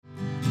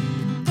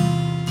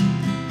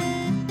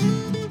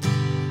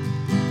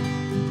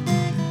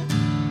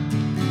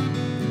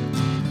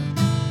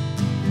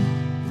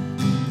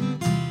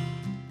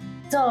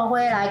伙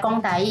来讲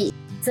台语，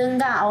真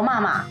甲欧妈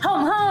妈好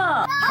唔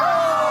好？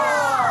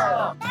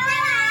好！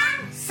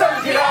升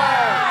起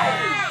来！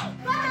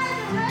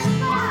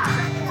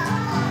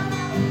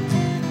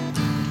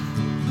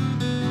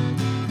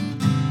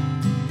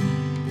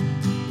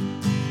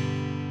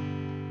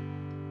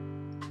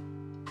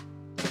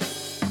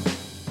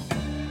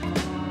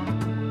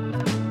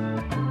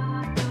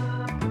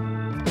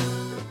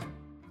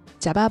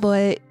食饱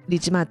未？你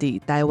即马伫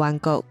台湾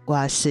国，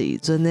我是时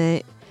阵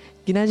呢。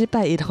今仔日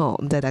拜一吼，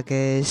毋知大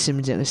家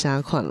心情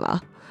啥款啦。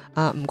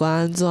毋管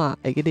安怎，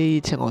会记你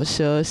穿好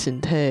小，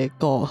身体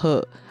顾好。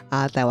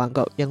台湾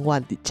国永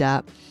远伫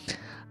遮。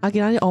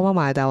今仔日欧妈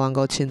妈的台湾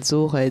国亲子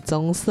会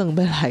总算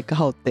要来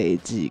到第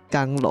2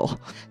天咯。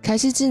开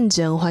始进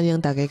前，欢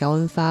迎大家甲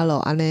阮 follow，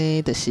 安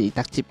尼就是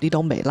逐集你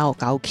拢袂落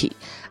狗去。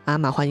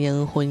嘛欢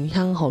迎分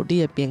享互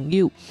你的朋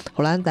友，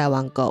互咱台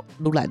湾国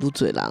愈来愈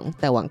侪人，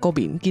台湾国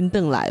民紧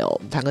转来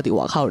哦，毋通搁伫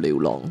外口流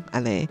浪，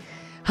安尼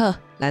好，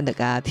咱大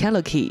家听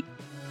落去。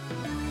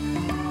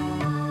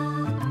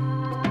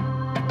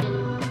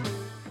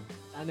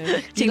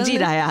经济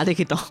来啊，你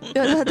去懂？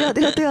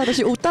对，就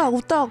是有道，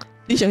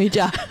你想去食？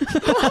听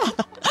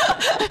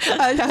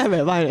还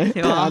袂歹咧，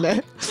对啊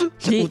咧。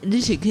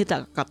你是去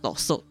大角度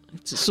数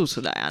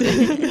出来啊？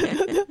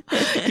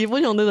基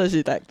本上你就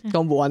是在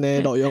讲不完的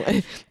内容，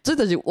这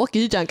就是我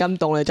其实真感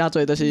动的，真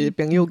侪就是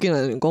朋友竟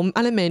然讲，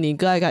安尼明年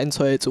搁爱甲因找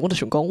做，我就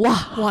想讲哇，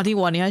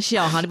你还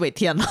笑哈，你袂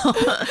听哦？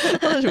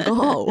我就想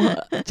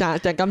讲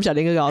真感谢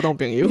恁去甲我当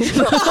朋友。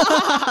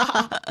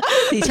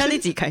而且你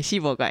一开始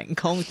无甲因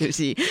讲，就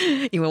是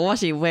因为我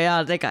是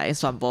要在甲因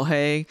宣布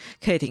迄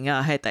客厅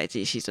啊迄代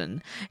志时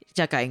阵，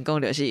才甲因讲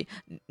就是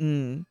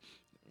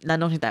咱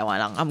拢是台湾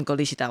人，毋过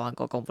你是台湾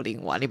国讲不灵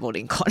活，你无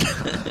灵款。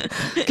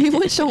基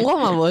本上我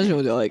嘛无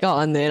想到会到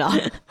安尼啦，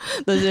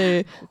就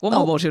是我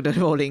嘛无想到你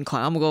无灵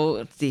款，毋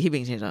过伫迄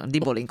边时阵你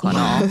无灵款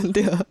哦，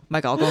对，莫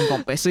甲我讲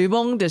公平，随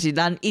便就是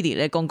咱一直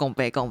咧讲公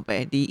平，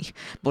你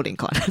无灵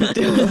款，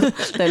对，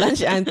咱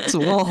是按自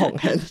我奉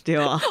献，对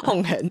啊，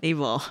奉献你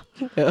无，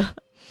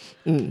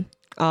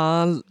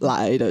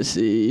来就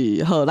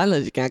是好，咱就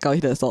是行到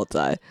迄个所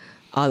在，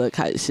就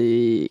开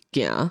始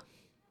行。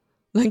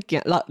咱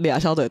行掠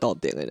小队斗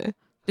阵的呢，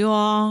对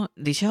啊，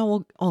而且我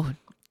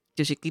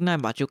就是囡仔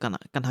目睭干那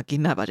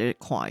囡仔目睭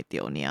看会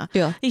着尔，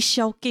对啊，你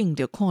小景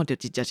就看着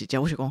一只，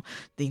我是讲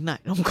恁哪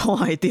拢看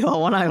会着，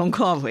我哪拢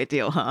看袂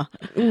着哈。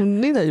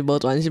你就是无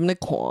专心咧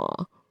看，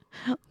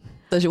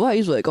但是我的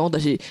意思来讲，就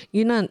是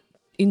囡仔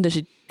因就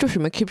是就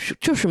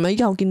想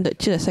要紧的，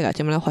这个世界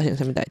今仔发生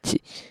什么代志。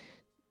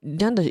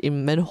咱就是因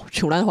免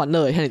像咱烦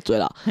恼的遐尼多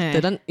啦，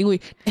对，咱因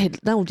为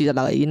咱有26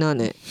个囡仔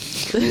呢，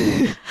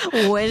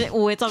有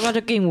诶走到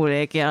就紧，有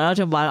诶行，然后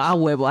就慢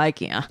有诶无爱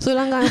行，所以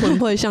咱敢分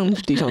配向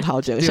伫上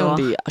头前，向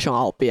伫上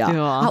后壁，有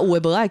诶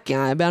无爱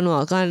行诶，要安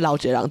怎？敢留一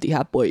个人伫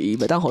遐陪伊，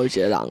袂当互伊一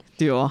个人，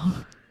对啊，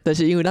就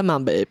是因为咱嘛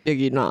袂逼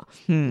囡仔，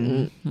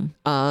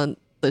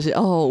就是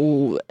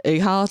有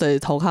下骹就是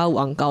涂骹有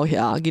红狗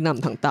遐，囡仔毋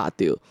通踏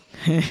着，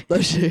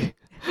就是。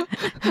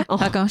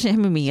他讲啥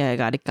物物会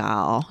甲你教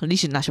哦？你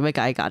是若想要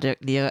甲伊教，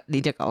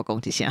你就甲我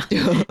讲一声。对，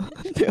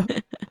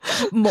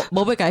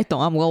无要甲伊动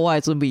啊，毋过我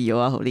会准备药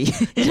啊，互你。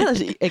而且就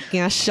是会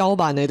行小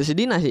慢的，就是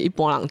你若是一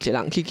般人一个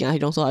人去行迄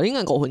种所在，你应该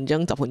5分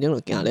钟、10分钟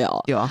就行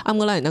了。对啊，毋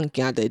过咱会当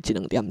行第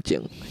1-2点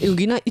钟，因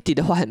为囡仔一直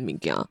咧发现物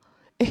件。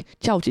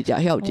遮有一只，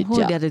遐有一只，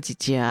我掠着一只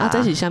这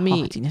是啥物？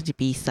真正是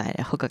比赛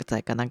啊！好个在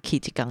敢若去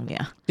一工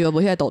尔。对啊，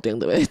无遐斗阵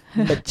就袂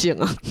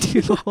种啊，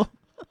对。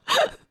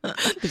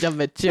比较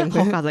袂种，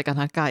我刚才跟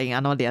他教因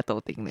安怎掠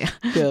豆丁俩，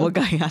我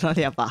教因安怎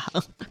掠别项。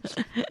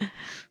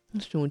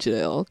想一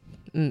个哦，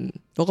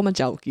我感觉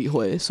真有机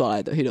会刷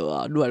来的迄落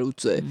啊，愈来愈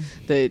侪，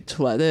对，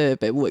出来的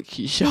爸母会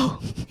起笑。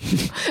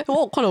我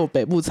有看到有爸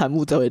母参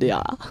与做会掠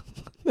啊。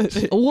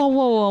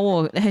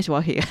我，迄是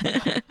我翕。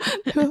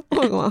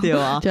对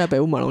啊，现在爸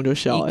母马上就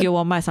笑。伊叫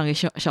我卖送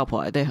去小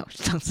婆内底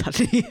送啥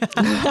哩？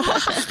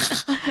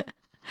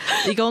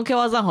伊讲叫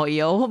我送互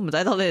伊哦，我毋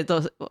知到底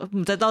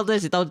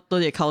是到倒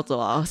一个口座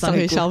啊，送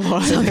去小婆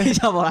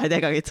内底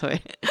甲伊吹。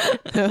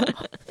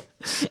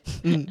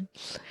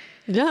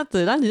而且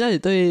咱真正是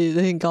对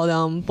9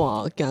点半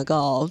行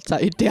到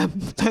11点，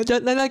咱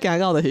行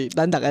到就是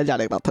咱大概食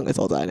2肉汤的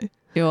所在呢。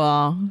对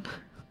啊，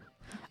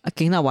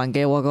今仔完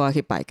家我搁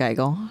去拜解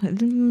讲，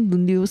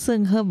轮流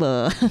算好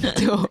无？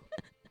对，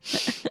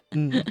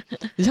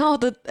而且我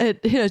得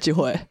迄个一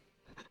回。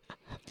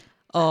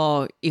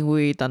因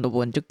为单独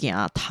文就行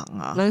堂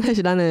啊，咱迄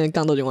是咱的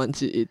工作人员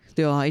之一，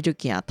对啊，伊就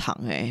行堂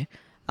诶，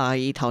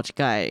伊头一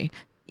届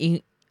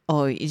伊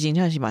真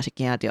正是嘛是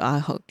惊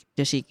着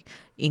就是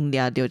因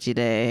掠着一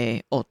个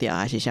乌条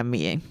还是啥物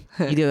诶，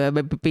伊就要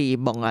被伊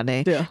摸安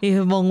尼，伊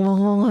摸，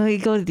伊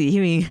搁伫迄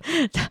边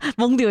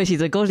摸着诶时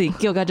阵，搁是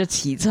叫甲足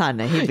凄惨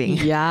诶迄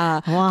边呀，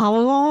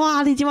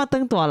哇，你即马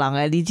当大人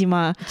诶，你即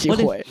马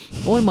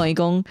我问伊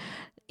讲，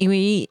因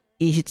为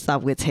伊是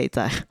3月初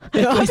在，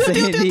对，伊讲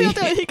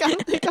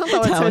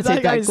3月初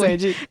在过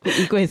去，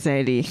伊过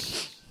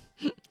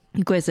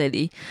生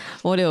日，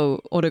我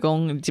就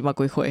讲即马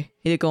几岁？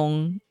伊就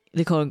讲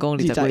你可能讲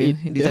20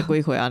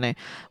岁安尼，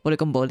我咧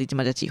讲无你即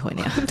马才几岁尔，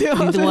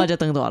你拄仔才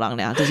当大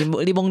人尔，就是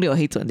你懵了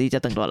迄阵你才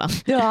当大人。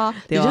对啊，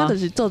而且就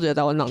是做一个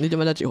台湾人，你即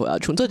马才几岁啊？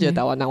像做一个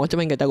台湾人，我即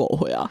马应该才5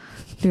岁啊。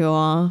对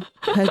啊，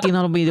迄囡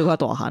仔都比你较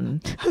大汉，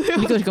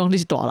你可是讲你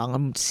是大人啊，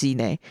毋是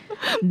呢？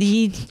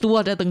你拄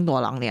仔才当大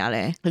人尔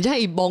咧。而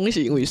且伊懵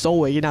是因为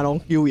所有囡仔拢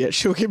右个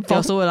手去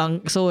懵，所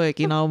有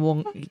囡仔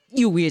懵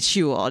右个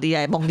手哦，你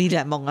来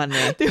懵安尼。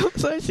对，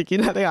所以是囡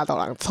仔咧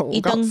大人创。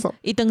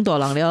伊当大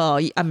人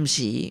了，伊暗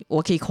时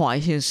我去看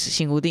伊身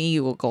躯顶伊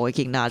有5个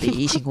囡仔伫，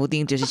伊身躯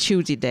顶就是手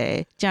一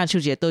个，正手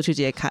一个，倒手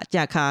一个，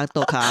正骹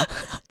倒骹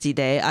一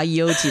个，啊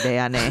腰一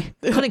个安尼，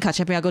可能骹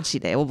侧边佫一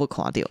个，我无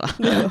看着啦。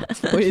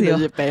我以为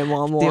是白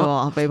毛毛，对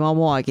啊，白毛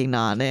毛的囡仔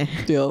安尼。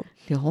对，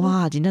对，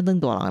哇，真正当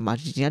大人嘛，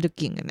真正就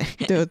劲的呢。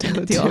对。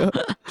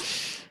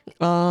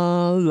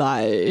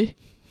来。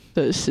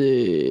就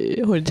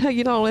是或者睇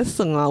囡仔拢咧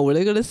耍啊，有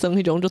咧个咧耍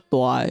迄种足大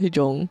诶，迄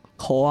种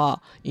箍啊、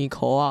圆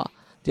箍啊，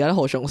伫遐咧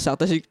互相耍。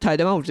但是台点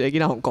仔有一个囡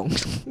仔互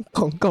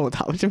讲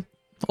头就。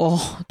哦，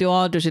对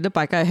啊，就是咧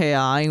排解迄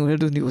啊，因为咧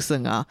轮流耍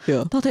啊。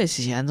对，到底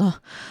是安怎？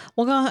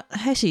我感觉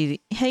迄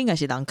应该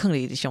是人囥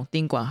伫上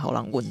顶悬，互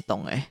人运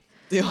动诶。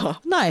对啊，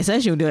那会使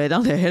想着会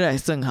当摕迄来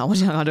耍哈，我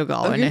想看就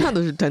搞诶。因为他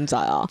都是天才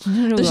啊，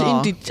就是因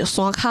伫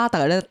山骹，逐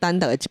个咧等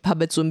逐个一拍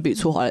要准备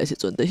出发诶时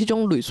阵，就迄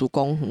种类似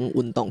讲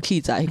运动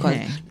器材迄款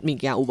物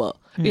件有无？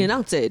因为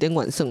咱坐顶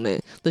完耍呢，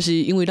就是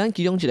因为咱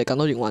其中一个工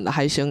作人员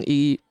海生，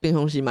伊平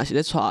常时嘛是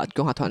咧带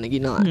中学团诶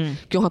囡仔，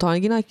中学团诶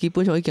囡仔基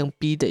本上已经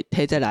比体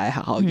制内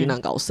学校囡仔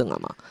够耍啊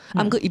嘛。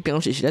啊，毋过伊平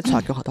常时是咧带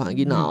中学团诶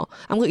囡仔哦，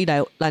啊，毋过伊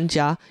来咱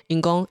遮，伊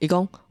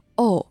讲，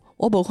哦，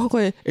我无看过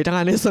会当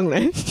安尼耍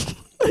咧。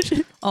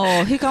哦，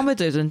迄讲要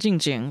坐阵进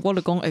前，我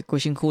就讲会规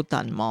身躯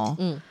等嘛，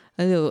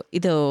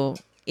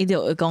伊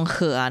就会讲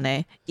好安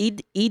尼，伊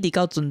伫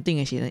到船顶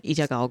的时阵，伊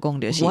才甲我讲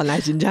就是，原来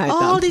真正会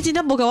当。哦，你真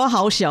正无甲我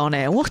好笑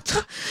呢，我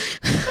自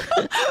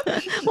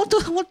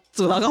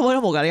头到尾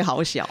都无甲你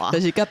好笑啊。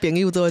就是甲朋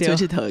友做伙出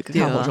去佗，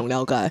较互相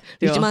了解。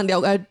你即摆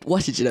了解我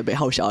是一个袂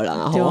好笑的人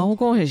啊。对啊，我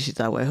讲迄实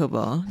在话好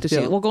无，就是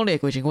我讲你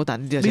规身躯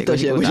等，你就是规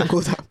身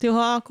躯等。对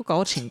啊，佮甲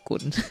我请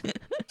棍，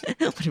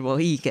我是无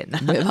意见啦。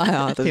袂歹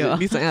啊，就是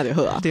你知影就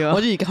好啊。对啊，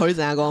我就是互你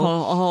知影讲，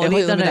哦，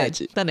你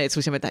等下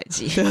出啥物代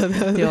志？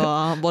对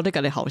啊，无咧甲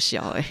你好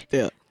笑诶。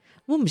对。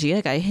我毋是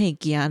咧甲你吓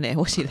惊呢，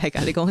我是来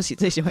甲你讲实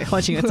际是会发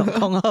生的状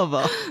况，好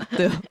无？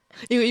对，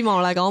因为伊嘛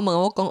有来甲我问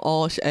我讲，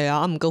哦是会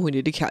啊，毋过反正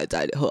你徛会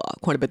知就好啊，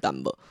看你要等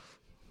无。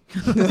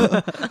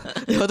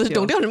对，就是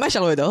重点是莫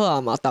想落就好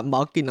啊嘛，等无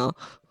要紧啊，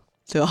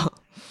对吧？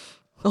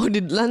哦，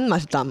咱嘛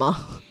是等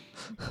啊。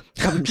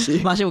敢毋是？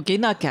嘛是有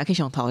囡仔行去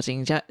上头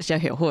前才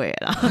学会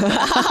的啦。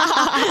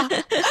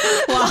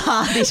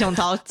哇！你上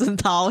头船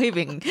头迄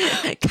边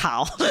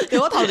靠，对，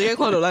我头一个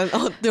看到咱，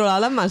哦，对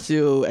啦，咱嘛是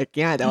有会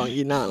惊的台湾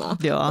囡仔啦。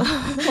对啊，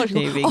我是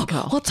那边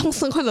靠。我总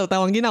算看到台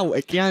湾囡仔有会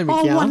惊的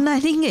物件。哦，原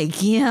来恁会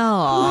惊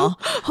哦！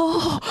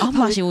哦，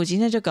嘛是有真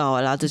正足够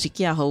的啦，就是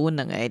寄互阮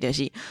两个，就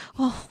是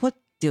哦，我。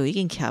就已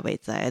经徛袂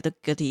知，都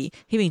嗰啲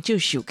迄边就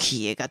受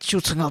气诶，甲手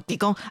伸后伫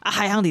讲啊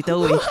海洋伫倒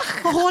位，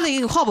我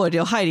连看袂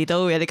着海伫倒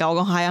位，你甲我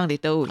讲海洋伫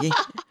倒位，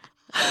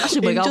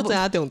想袂到就知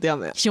影重点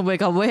诶，想袂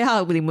到尾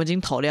下林文金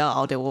吐了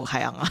后就有海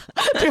洋啊，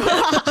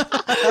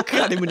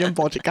甲林文金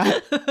报一届，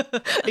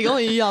伊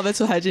讲伊以后要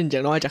出海进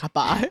前拢爱食较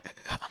饱。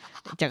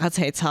食较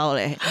青草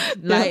咧，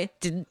来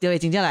就会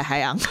真正来海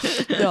洋。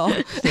对哦，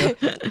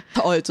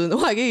头诶阵，我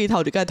还记伊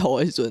头一届吐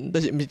诶时阵，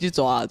但是毋是去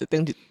抓，就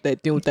顶一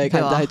张地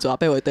开始抓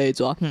，8月底去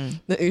抓。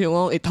那伊想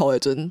讲伊吐诶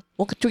阵，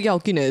我最要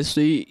紧诶，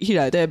随迄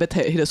内底要摕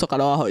迄个塑胶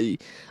袋互伊，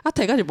啊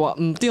摕到一半，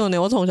毋对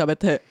呢，我从小要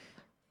摕，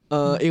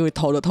因为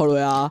吐落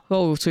啊，我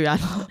有喙安，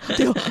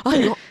对，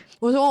啊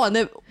我说我玩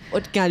的，我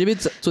今日要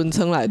船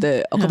舱内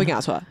底，我可要行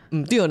出来，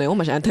毋对呢，我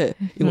嘛是安摕，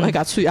因为爱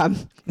甲喙安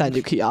带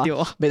入去啊，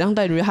袂当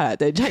带入去海内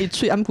底，像伊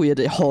喙安开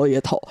的好伊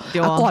的头，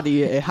啊挂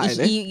伫个海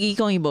呢。伊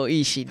讲伊无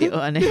意识着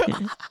安尼，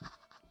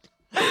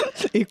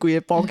伊规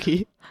个包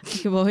起，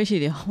伊无意识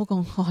着。我讲，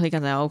哦，你刚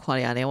才我看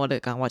你安尼，我就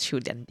讲我手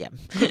点点，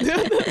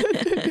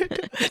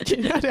真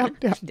正点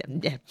点点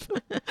点，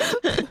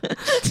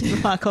只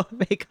怕讲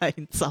要甲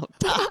因走。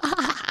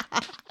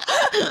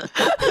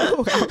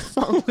我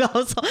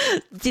告诉，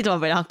这段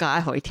袂当讲爱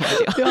互伊听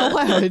着，对啊，我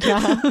互伊听，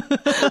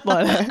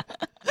无咧，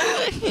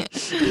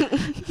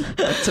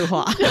出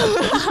话，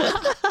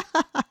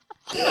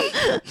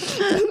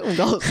我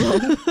告诉，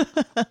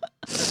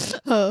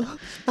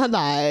啊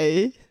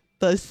来，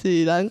就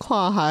是咱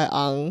看海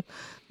洋，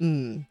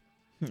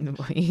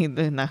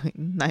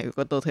哪有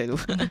个倒退路？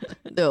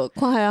对，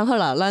看海洋好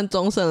啦，咱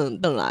总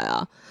算转来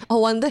啊。哦，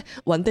原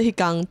底迄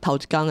天头一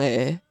天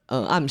诶，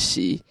暗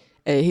时。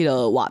迄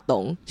个活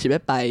动是要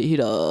摆迄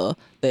个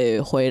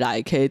回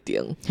来启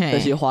程，就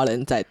是华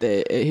人在地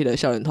诶迄个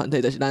少年团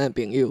体，就是咱诶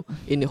朋友，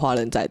因为华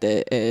人在地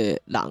诶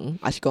人，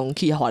也是讲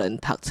去华人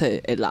读册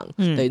诶人，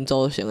因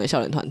组成诶少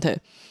年团体，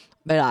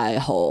要来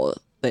互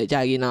遮囡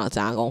仔知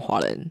影讲华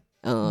人，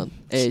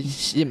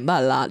认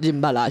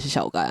捌啦是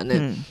小解安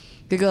尼。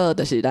结果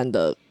就是咱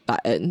的甲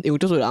因，因为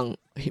足多人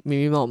迷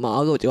迷茫茫，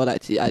还有一个代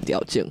志爱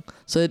调整，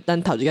所以咱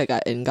头一个甲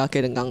因甲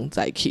过两工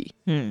在一起。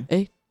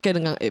过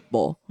两工下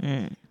晡。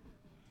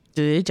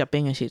就是食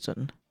饼的时阵。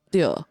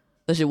对，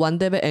就是原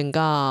底要因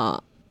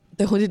甲。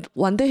对，反正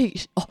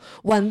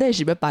原底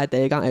是要排第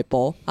一工下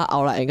晡，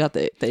后来因到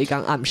第一工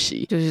暗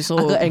时，就是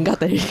所有因到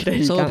第一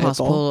工下晡。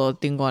passport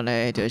顶悬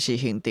的就是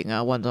行程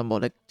啊，完全无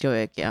咧就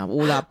会行，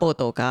有啦报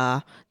道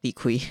甲离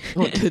开。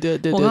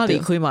对，我讲离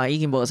开嘛，已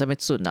经无啥物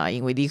准啦，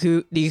因为离开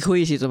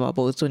的时阵嘛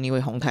无准，因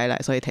为风台来，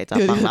所以提早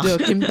放啦。对，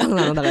紧放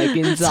人大家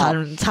紧走。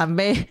惨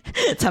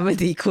要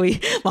离开，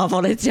嘛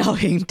无咧照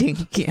行程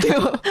行，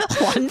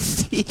烦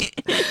死。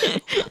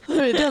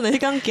所以等下迄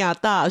工行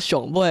大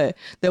上尾，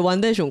就原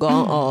底想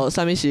讲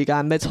啥物时间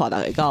要带大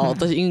家到，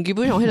就是因为基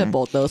本上迄个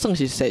步道算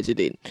是踅一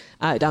日，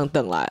会当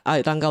转来，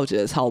会当到一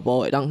个草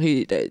埔，会当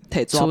去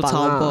摕抓棒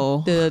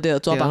啊。对，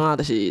抓棒啊，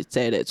就是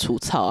坐咧除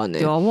草安尼。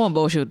对啊，我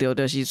无想到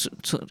就是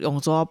用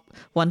抓，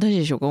原底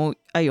是想讲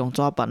爱用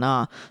抓棒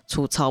啊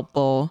除草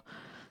埔，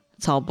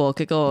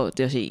结果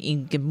就是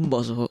因根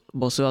本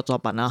无需要抓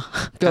棒啊。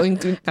对，因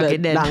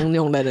人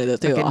用练的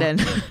对啊。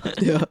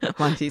对，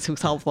嘛是除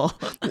草埔，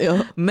对，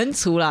毋免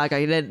除啦，家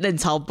己练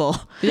草埔。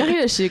而且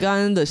迄个时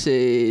间就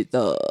是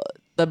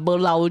无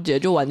留一个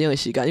就完整的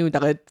时间，因为大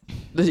概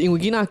就是因为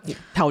囡仔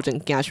头前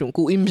行上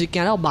久，因毋是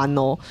行了慢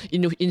哦，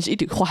因是一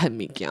直发现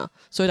物件，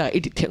所以大家一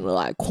直停落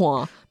来看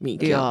物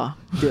件，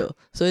对，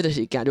所以就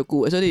是行就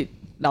久的，所以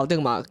楼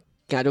顶嘛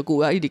行就久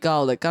啊，一直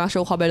到咧敢若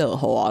小可要落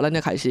雨啊，咱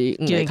才开始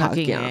较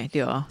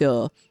行，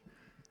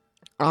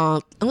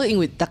对因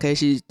为大家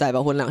是大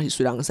部分人是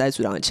随人驶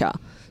随人的车，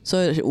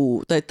所以就是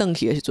有在转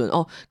去的时阵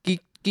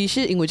其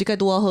实因为即个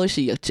拄好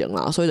是疫情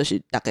啦，所以就是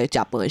大家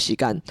食饭的时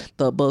间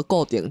都无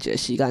固定一个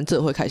时间，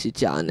这会开始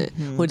食安尼，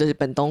或者是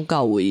便当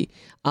到位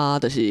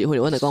就是或者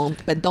阮就讲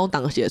便当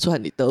当时会出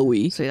现伫倒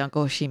位，虽然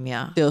够性命，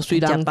对，虽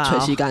然找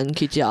时间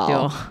去食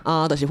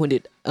就是或者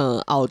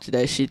后一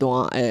个时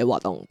段诶活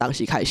动当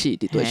时开始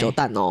伫对小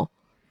等哦。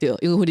对，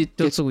因为阮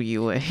就自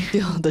由诶，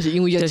对，就是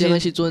因为疫情的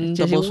时阵，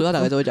就无需要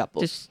大家做食饭。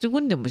就是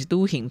阮就毋是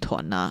旅行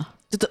团呐，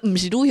就毋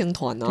是旅行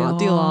团啊，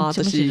对啊，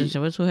就是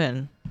想要出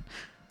现。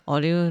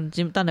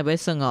你等下要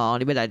算哦，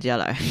你要来遮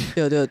来。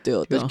对，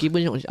就是基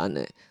本上是安尼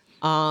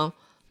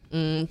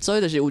所以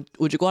就是有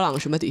一寡人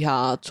想要伫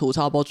遐除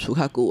草埔除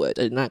较久的，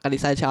就是咱家己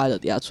赛车就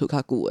伫遐除较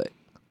久的，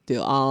对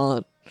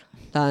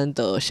咱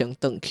就先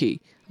转去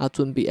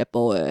准备下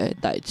晡的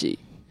代志。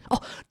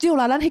对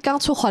啦，咱迄工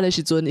出发的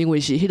时阵，因为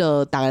是迄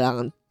个逐个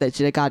人第一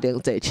个家庭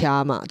坐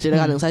车嘛，一个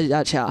家庭驶一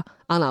架车，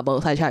若无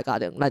驶车的家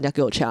庭，咱才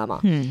叫车嘛。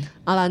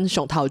咱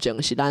上头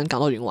前是咱工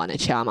作人员的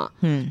车嘛。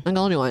咱工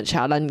作人员的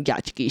车，咱举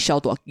一支小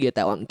大机的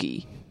台湾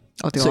机。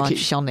对啊，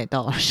小内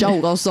道，小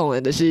有够爽的，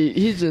就是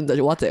迄阵就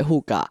是我坐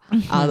副驾，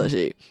就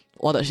是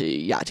我就是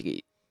举一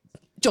支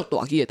足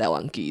大机的台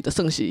湾机，就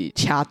算是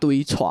车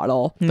队带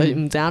咯，就是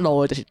毋知影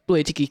路的，就是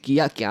对即支机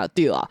行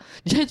着啊。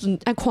而且迄阵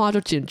爱看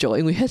就真少，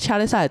因为迄车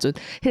咧驶的阵，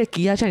迄个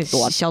机遮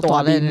尔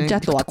大面，遮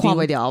大看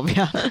袂了后壁。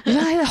而且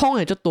迄个风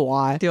会足大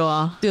诶。对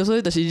啊，对，所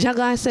以就是而且刚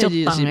才细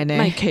日就是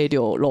莫揢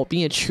着路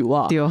边的树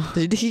啊。对，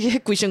就是你迄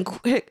规身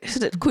迄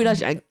个开了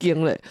是安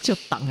惊咧，足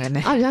重诶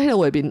呢。而且迄个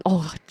画面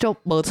足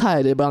无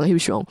彩的，无人翕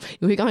相，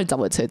因为刚才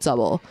10月初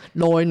10哦，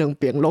路的两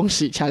边拢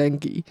是车轮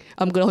机，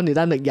毋过后日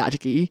咱就举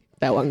一支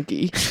台湾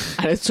机，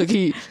出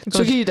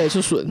去得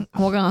出顺。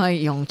我刚刚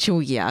用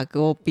手举，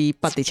我比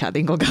捌伫车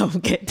顶我较有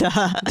给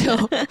他。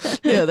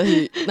对，就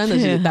是咱就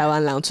是台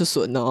湾人出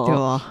顺哦。对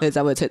啊。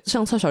10月初，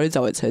像蔡小丽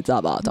10月初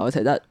10吧，10月初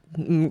10，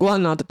毋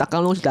管啊，逐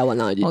工拢是台湾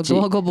人的日子。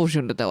我无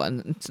想到台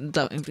湾，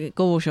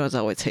我无想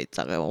到10月初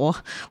10的。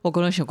我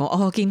可能想讲，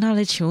囡仔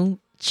咧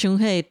抢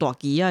迄大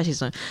机啊时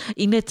阵，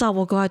因咧走，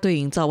我搁爱对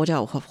因走，我才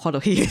有发到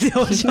迄个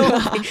条相。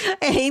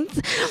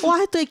我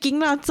爱对囡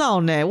仔走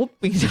呢，我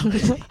平常你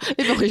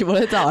平时无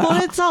咧走啊？我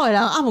咧走的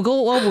人毋过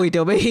我为着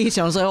要翕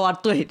相，所以我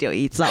对着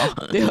伊走。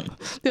对，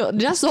人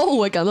家所有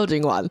的工作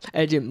人员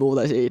任务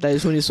就是像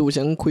是事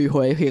先开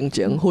会、行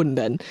前训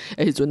练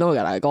的时阵，都会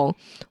甲来讲，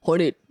或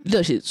者你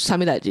就是啥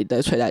物代志，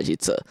就找代志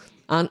做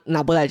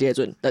若无代志的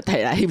时阵，就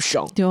摕来翕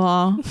相。对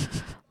啊。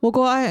我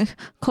搁爱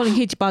可能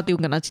去100张，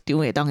敢若1张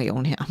会当会用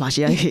尔，嘛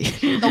是爱去。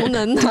当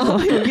然啦，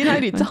有囡仔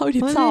一直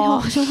走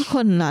啊，小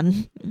困难。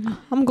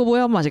毋过尾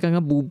仔嘛是感觉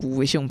无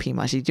的相片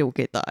嘛是就有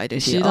给大的，就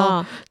是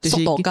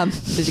速度感，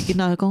就是囡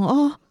仔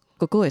讲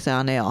哥哥会使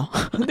安尼哦，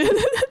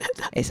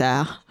会使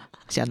啊，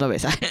啥都袂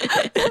使。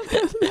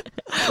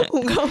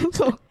有够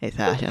错，会使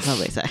啊，啥都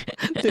袂使。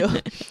对，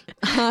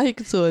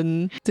迄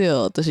阵对，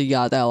就是举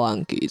台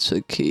湾机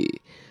出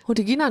去。我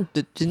哋囡仔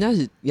就真正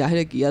是举迄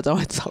个机走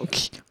来走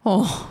去，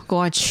我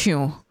爱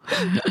抢，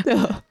对，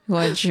我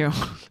爱抢。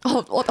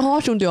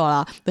我想着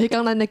啦，就是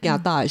讲咱咧行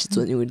大的时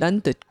阵，因为咱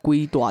得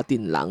规大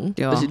阵人，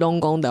就是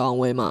拢讲台湾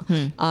话嘛，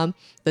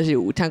就是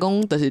有听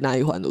讲，就是哪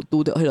一环有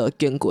拄着迄个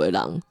经过的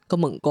人，佮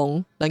问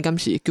讲，咱敢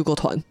是救国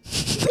团？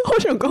我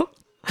想讲，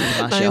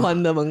哪一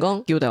环就问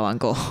讲救台湾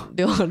国，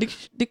对，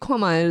你看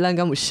卖咱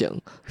敢有成？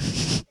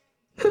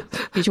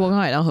其实我感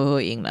觉咱好好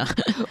用啦，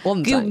我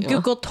唔知叫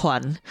个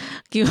团，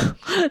叫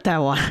台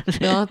湾，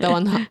对啊，台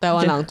湾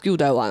人救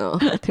台湾啊，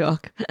对啊，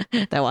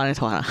台湾的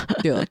团啊，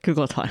对啊，叫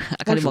个团，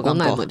我是讲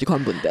哪问这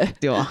款问题，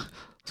对啊，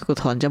个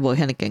团才无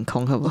遐尼健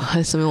康，好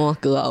无？什么我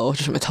哥啊，我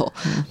是什么头，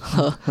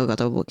好个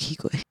都无去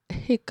过。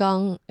迄天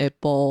下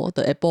晡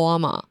的下晡啊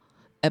嘛，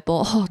下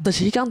晡吼，就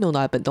是迄天中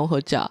昼便当好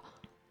食，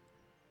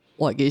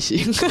我会记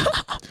是。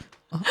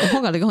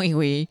我甲你讲，因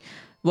为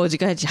无一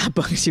摆食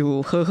饭是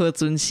有好好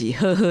准时，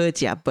好好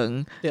食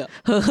饭，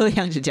好好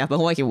享受食饭。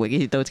我已经袂记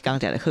是倒一工食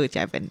着好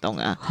食便当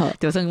啊。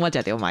就算我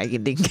食着嘛已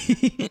经冷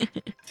去。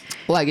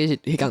我会记是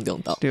迄天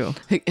中昼，对，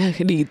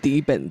迄离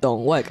地便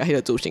当，我会甲迄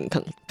个自行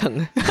烫。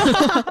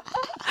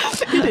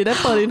一直咧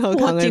报恁好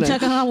康诶。我真正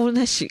感觉阮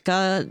咧是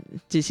甲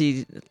就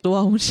是拄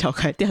啊，阮小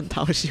开店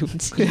头收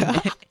钱，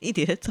一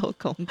直咧做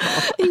广告。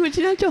因为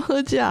真正就好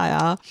食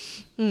呀。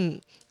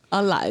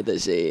来就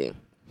是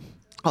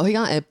迄天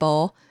下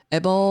晡，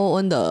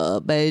阮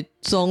着要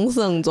总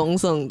算着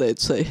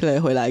找迄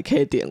个回来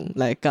客店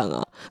来讲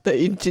啊。对，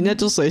因真正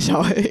足水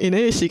小诶，因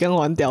迄个时间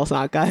完掉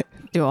3届。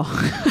对啊，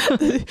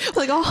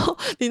我讲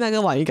你那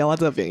个愿意甲我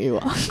做朋友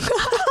啊？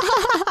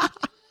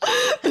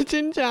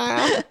真正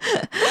啊！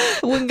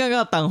阮感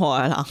觉东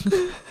华诶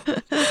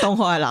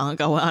人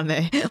甲阮安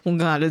尼，阮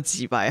感觉你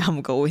自白，啊，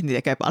毋过阮伫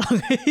咧甲别人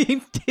诶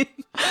印象。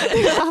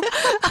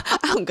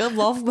啊，毋过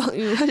无朋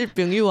友，他是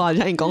朋友啊，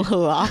像伊讲好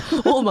啊，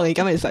我问伊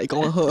敢会使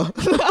讲好，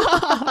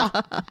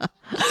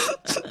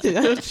真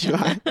正就自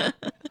白。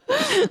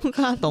我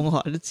感觉东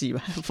华你自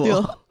白对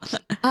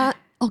啊，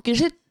其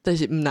实就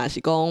是毋若是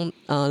讲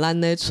咱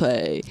咧找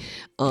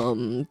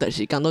就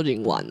是工作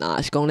人员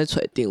啊，是讲咧找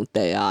场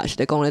地啊，是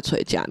咧讲咧找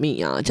食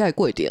物啊，这个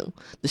过程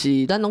就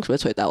是咱拢是要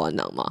找台湾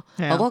人嘛。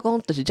我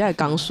讲就是这个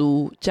公司，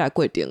这个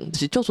过程就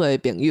是足侪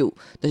朋友，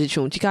就是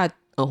像即个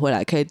回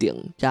来客店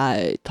遮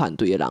个团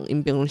队的人，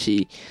因平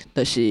时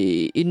就是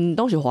因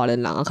拢是华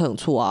人人啊，可能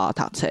厝啊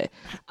读册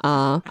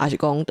啊，还是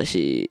讲就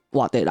是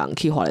外地人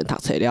去华人读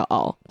册了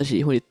后，就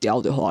是会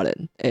调着华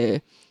人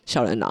诶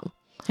少年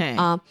人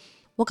啊。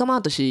我感觉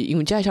就是因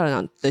为这个少年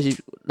人就是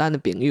咱的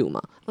朋友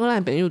嘛，咱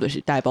的朋友就是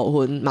大部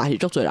分嘛是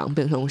足侪人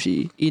平常时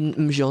因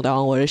毋是用台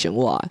湾话咧生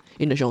活的，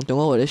因就是用中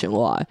国话咧生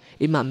活的，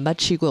因嘛毋捌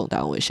试过用台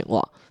湾话生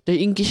活，就是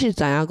因其实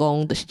知影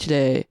讲就是即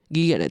个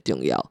语言的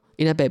重要，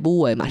因的爸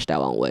母话嘛是台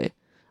湾话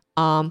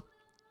啊。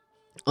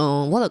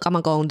我就感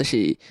觉讲，就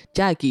是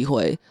这个机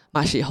会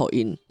嘛是互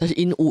因，就是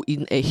因有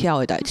因会晓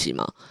的代志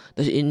嘛，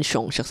就是因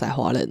上熟悉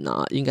华人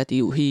啊，因家己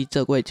有去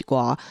做过一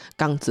寡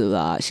工作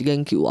啊，是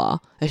研究啊，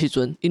迄时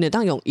阵因会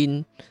当用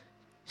因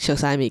熟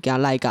悉物件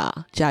来甲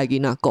这个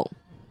囡仔讲，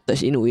就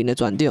是因有因的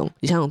专长，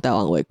而且用台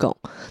湾话讲，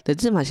但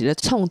这嘛是咧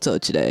创造一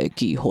个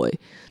机会，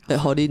对，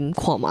互恁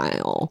看卖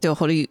哦，就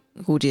互你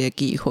有一个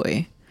机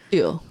会。对，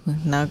若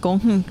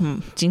讲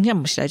真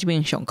正毋是来这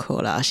边上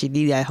课啦，是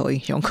你来互因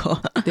上课。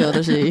对，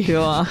就是对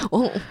啊，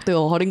对，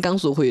互恁讲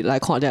师会来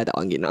看这个台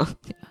湾囡仔。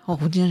哦，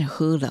阮真正是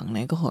好人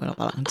呢，佮互别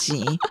人钱，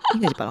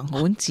应该是别人互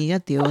阮钱啊，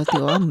对啊，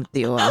对啊，毋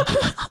对啊。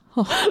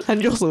咱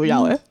就需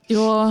要诶。对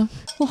啊，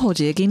我互一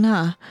个囡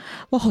仔，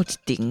我互一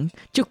顶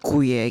足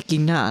贵诶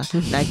囡仔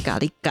来甲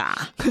你教，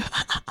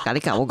甲你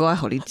教，我搁爱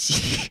互你钱。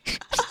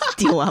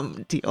对啊，毋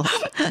对，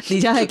而且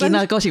迄囡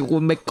仔阁是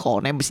阮要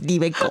顾呢，毋是你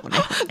要顾呢。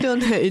对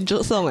呢，因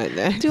足爽诶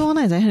呢。对我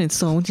哪会知遐尼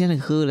爽？我真正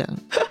好人。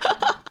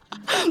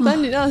咱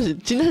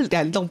真正是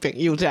感动朋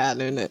友这样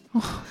的呢。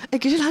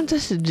其实咱这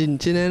是认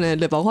真的呢，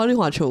就包括你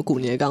看像旧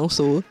年的讲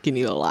师今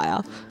年就来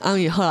啊，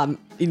伊好啦，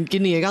因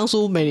今年的讲师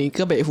明年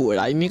搁袂赴的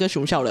啦，因为搁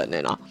上少年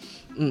的啦，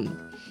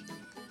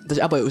就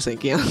是还袂有生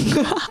囝。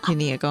今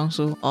年的讲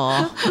师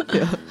哦，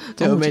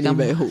对，明年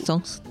袂赴，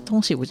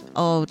总是有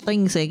哦，等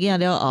因生囝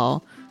了后。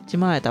即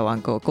摆台湾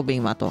国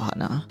民嘛大汉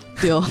啊，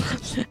对，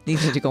你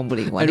就是讲不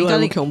灵，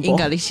应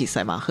该你是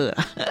赛马好啦，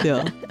对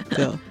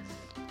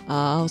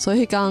啊，所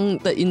以讲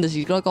的因就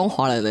是讲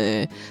华人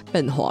的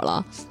变化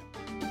啦。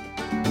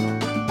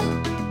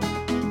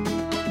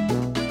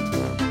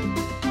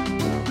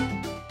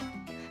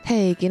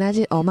嘿，今仔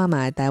日欧妈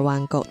妈的台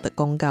湾国就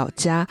讲到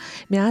这，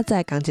明仔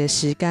载同一个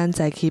时间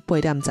早起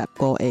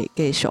8:15会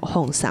继续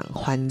放送，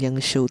欢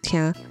迎收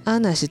听。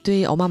若是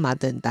对欧妈妈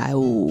电台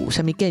有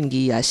啥物建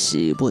议，也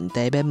是问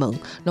题要问，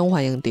拢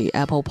欢迎伫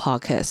Apple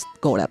Podcast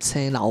 5粒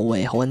星留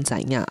话，互阮知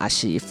影，也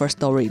是 First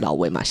Story 留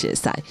话嘛是会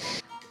使。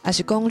也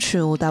是讲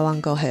像台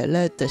湾国系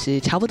列，就是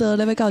差不多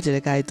咧要到一个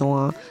阶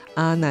段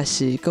若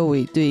是各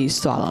位对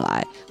刷落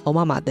来欧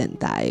妈妈电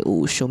台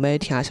有想要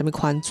听啥物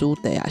款主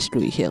题，也是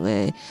类型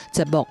的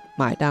节目，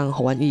嘛会当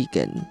互阮意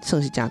见，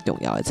算是真重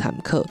要的参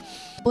考。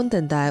本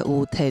电台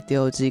有摕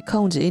到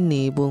2011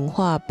年文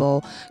化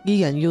部语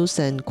言优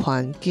先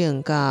环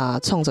境甲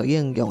创作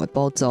应用的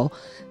补助，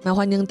那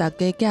欢迎大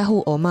家寄付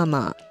欧妈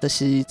妈，就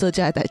是做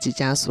这个代志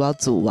真需要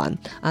资源，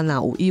若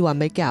有意愿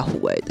要寄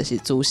付的，就是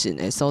资讯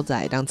的所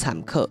在当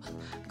参考。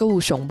搁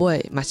有上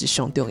尾嘛是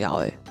上重要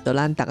的，就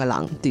咱逐个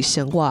人伫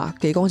生活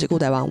加讲一句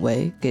台湾话，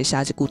加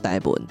写一句台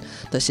文，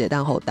就是会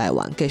当互台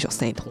湾继续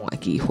生存的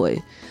机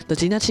会。就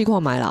真正试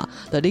看觅啦，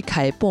就你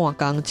开半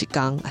工、一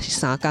工还是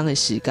3工的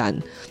时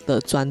间，就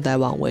全台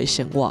湾话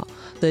生活，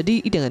就你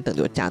一定会遇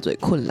到真侪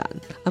困难。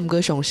啊，毋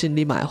过相信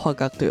你嘛会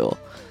发觉到，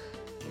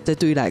这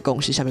对你来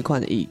讲是啥物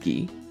款的意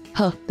义。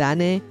好，就安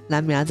尼，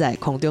咱明仔载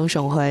空中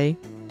相会。